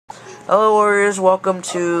Hello warriors, welcome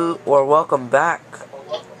back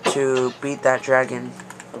to Beat the Dragon.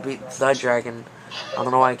 I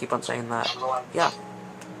don't know why I keep on saying that. Yeah.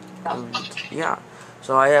 Yeah.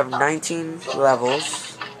 So I have 19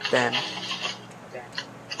 levels, Ben.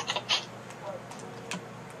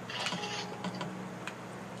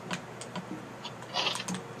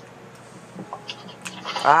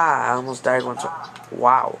 I almost died once.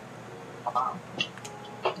 Wow.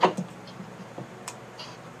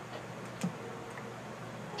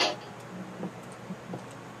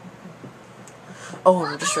 Oh,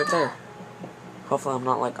 I'm just right there. Hopefully I'm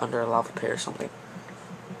not like under a lava pit or something.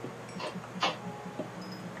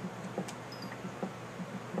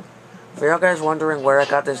 For y'all guys wondering where I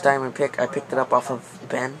got this diamond pick, I picked it up off of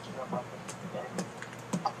Ben.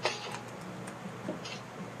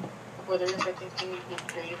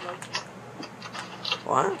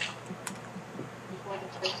 What?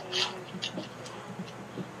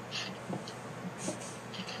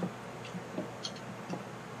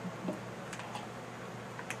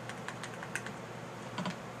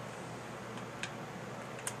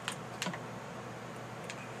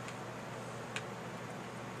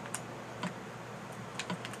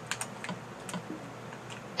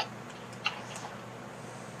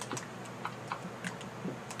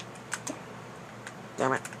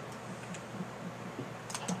 Damn it.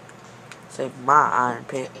 Save my iron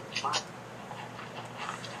pick.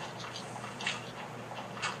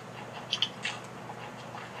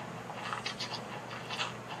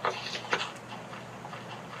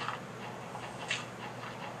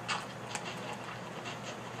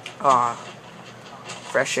 Ah,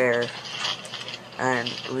 fresh air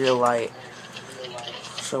and real light.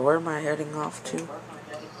 So where am I heading off to?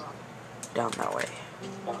 Down that way.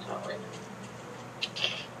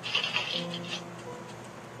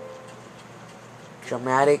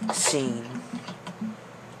 Dramatic scene.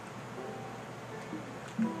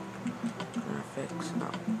 Graphics, no,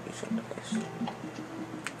 user interface.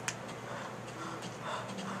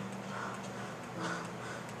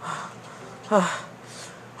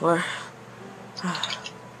 Where?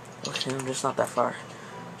 Okay, I'm just not that far.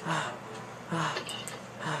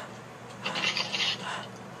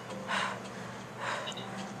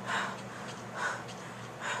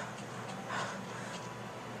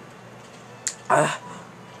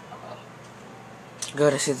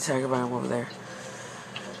 Good, I see the tiger biome over there.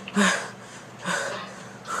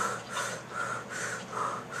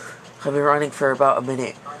 I've been running for about a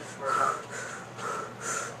minute.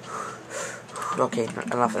 Okay,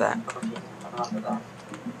 enough of that.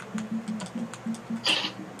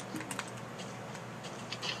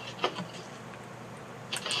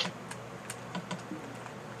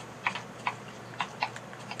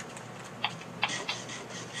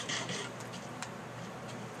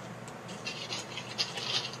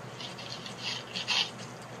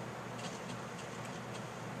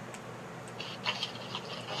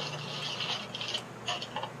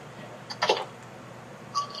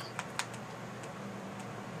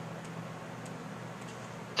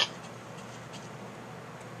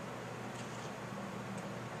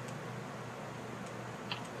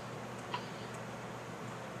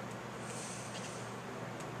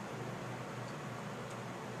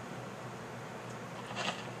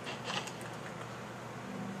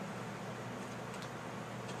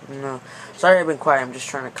 No. Sorry I've been quiet, I'm just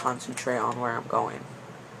trying to concentrate on where I'm going.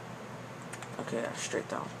 Okay, straight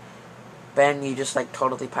down. Ben, you just like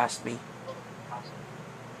totally passed me.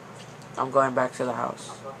 I'm going back to the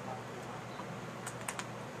house.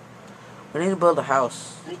 We need to build a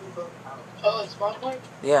house. Oh, it's spawn point?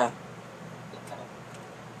 Yeah.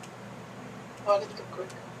 Oh, let's go quick.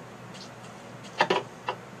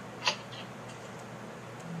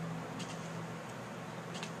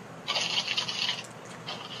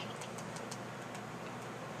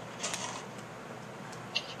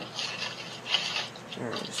 There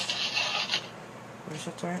it is. Where's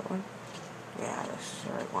that the right one? Yeah, that's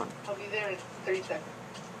the right one. I'll be there in 30 seconds.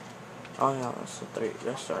 Oh yeah,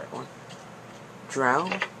 that's the right one.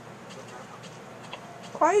 Drown?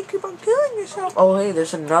 Why you keep on killing yourself? Oh hey,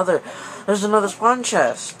 there's another spawn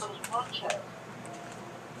chest.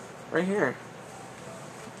 Right here.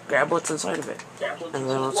 Grab what's inside of it. And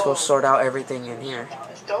then let's go sort out everything in here.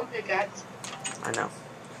 Stone pickaxe. I know.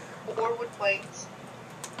 4 wood planks.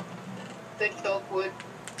 6 oak wood.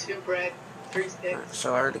 2 bread. 3 sticks. Right,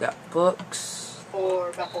 so I already got books.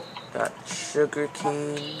 4 apple. Got sugar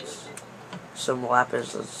canes. Some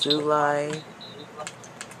lapis lazuli.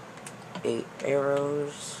 8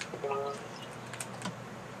 arrows.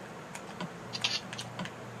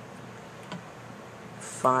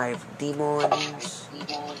 5 demons.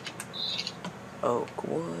 Oak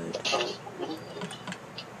wood.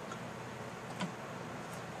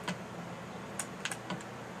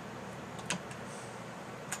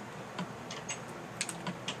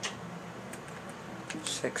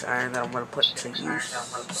 Six iron that I'm gonna put to use.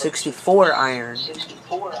 64 iron.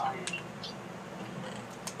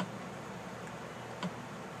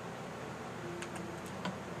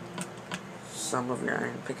 Some of your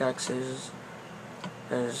iron pickaxes.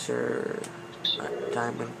 There's your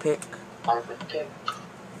diamond pick.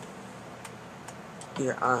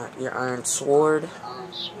 Your iron sword.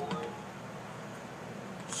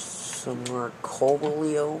 Some more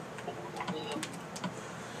cobalio.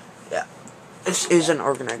 Yeah. This is an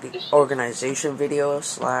organization video /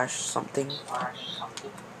 something.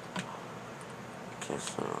 Okay,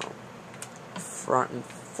 so front and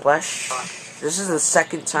flesh. This is the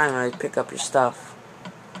second time I pick up your stuff.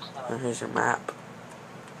 And here's your map.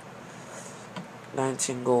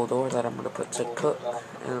 19 gold ore that I'm gonna put to cook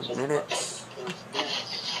in a minute.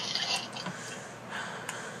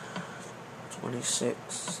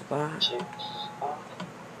 26 that.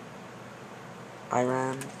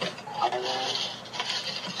 Iron.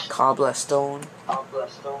 Cobblestone.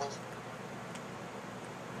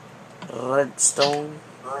 Redstone.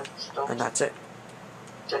 And that's it.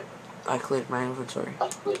 I cleared my inventory.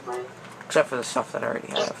 Except for the stuff that I already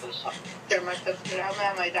have. There my stuff. I'm gonna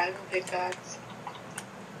have my diamond pickaxe.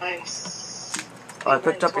 Nice. Oh, I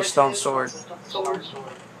picked up your stone sword.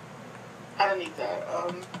 I don't need that.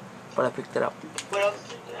 But I picked it up. What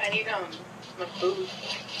else? I need my food.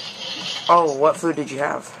 Oh, what food did you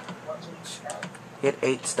have? You had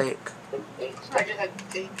 8 steak. I just had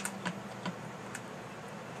steak.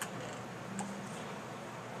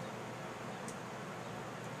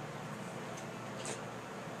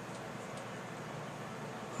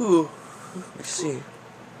 Ooh. Let's see.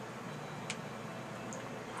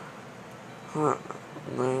 Huh.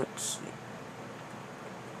 Let's see.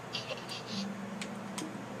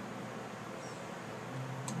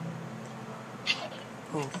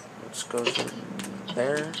 Oh, let's go from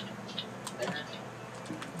there.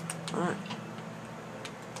 Alright.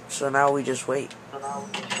 So now we just wait.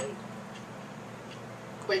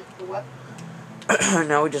 Wait, what?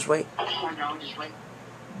 Now we just wait.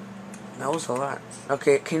 That was a lot.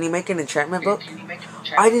 Okay, can you make an enchantment book?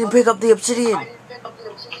 I didn't pick up the obsidian.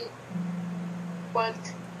 What?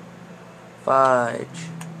 Fudge.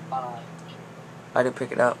 I didn't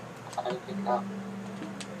pick it up. I'm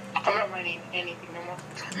not mining anything no more.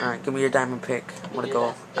 Alright, give me your diamond pick. I'm gonna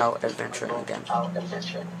go out adventuring again.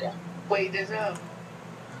 Wait, there's a...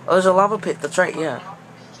 Oh, there's a lava pit. That's right, yeah.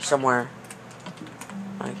 Somewhere.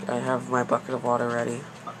 I have my bucket of water ready.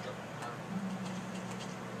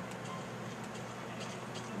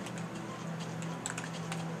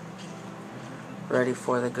 Ready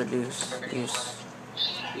for the good use.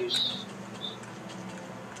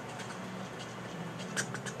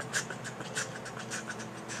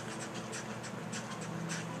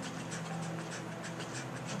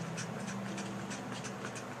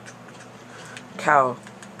 Cow.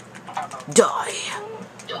 Die!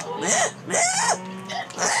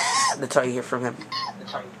 That's all you hear from him.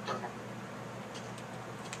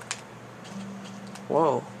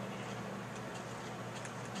 Whoa.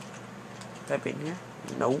 Have I been here?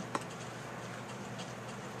 Nope.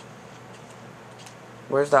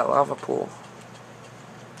 Where's that lava pool?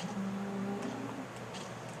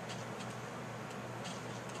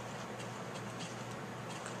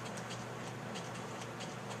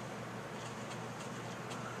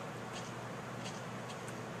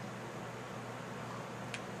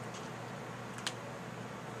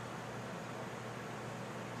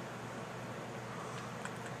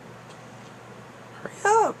 Hurry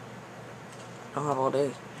up! I don't have all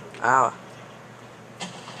day. Ow.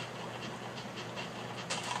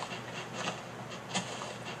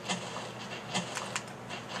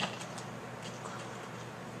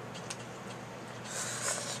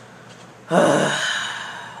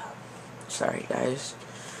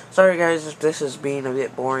 Sorry guys if this is being a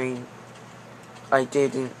bit boring. I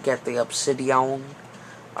didn't get the obsidian.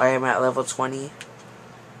 I am at level 20.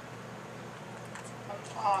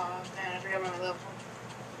 Oh man, I forgot my level.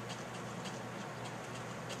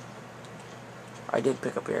 I did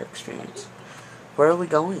pick up your experience. Where are we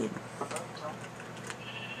going?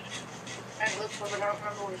 I looked for it, but I don't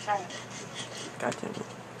remember where it's at. God damn it.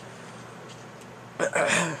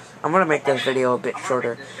 I'm gonna make this video a bit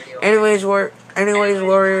shorter. Anyways,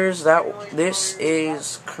 warriors, this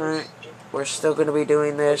is current. We're still gonna be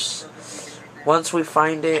doing this. Once we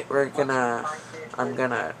find it, I'm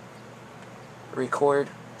gonna record.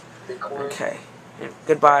 Okay.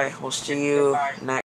 Goodbye. We'll see you next.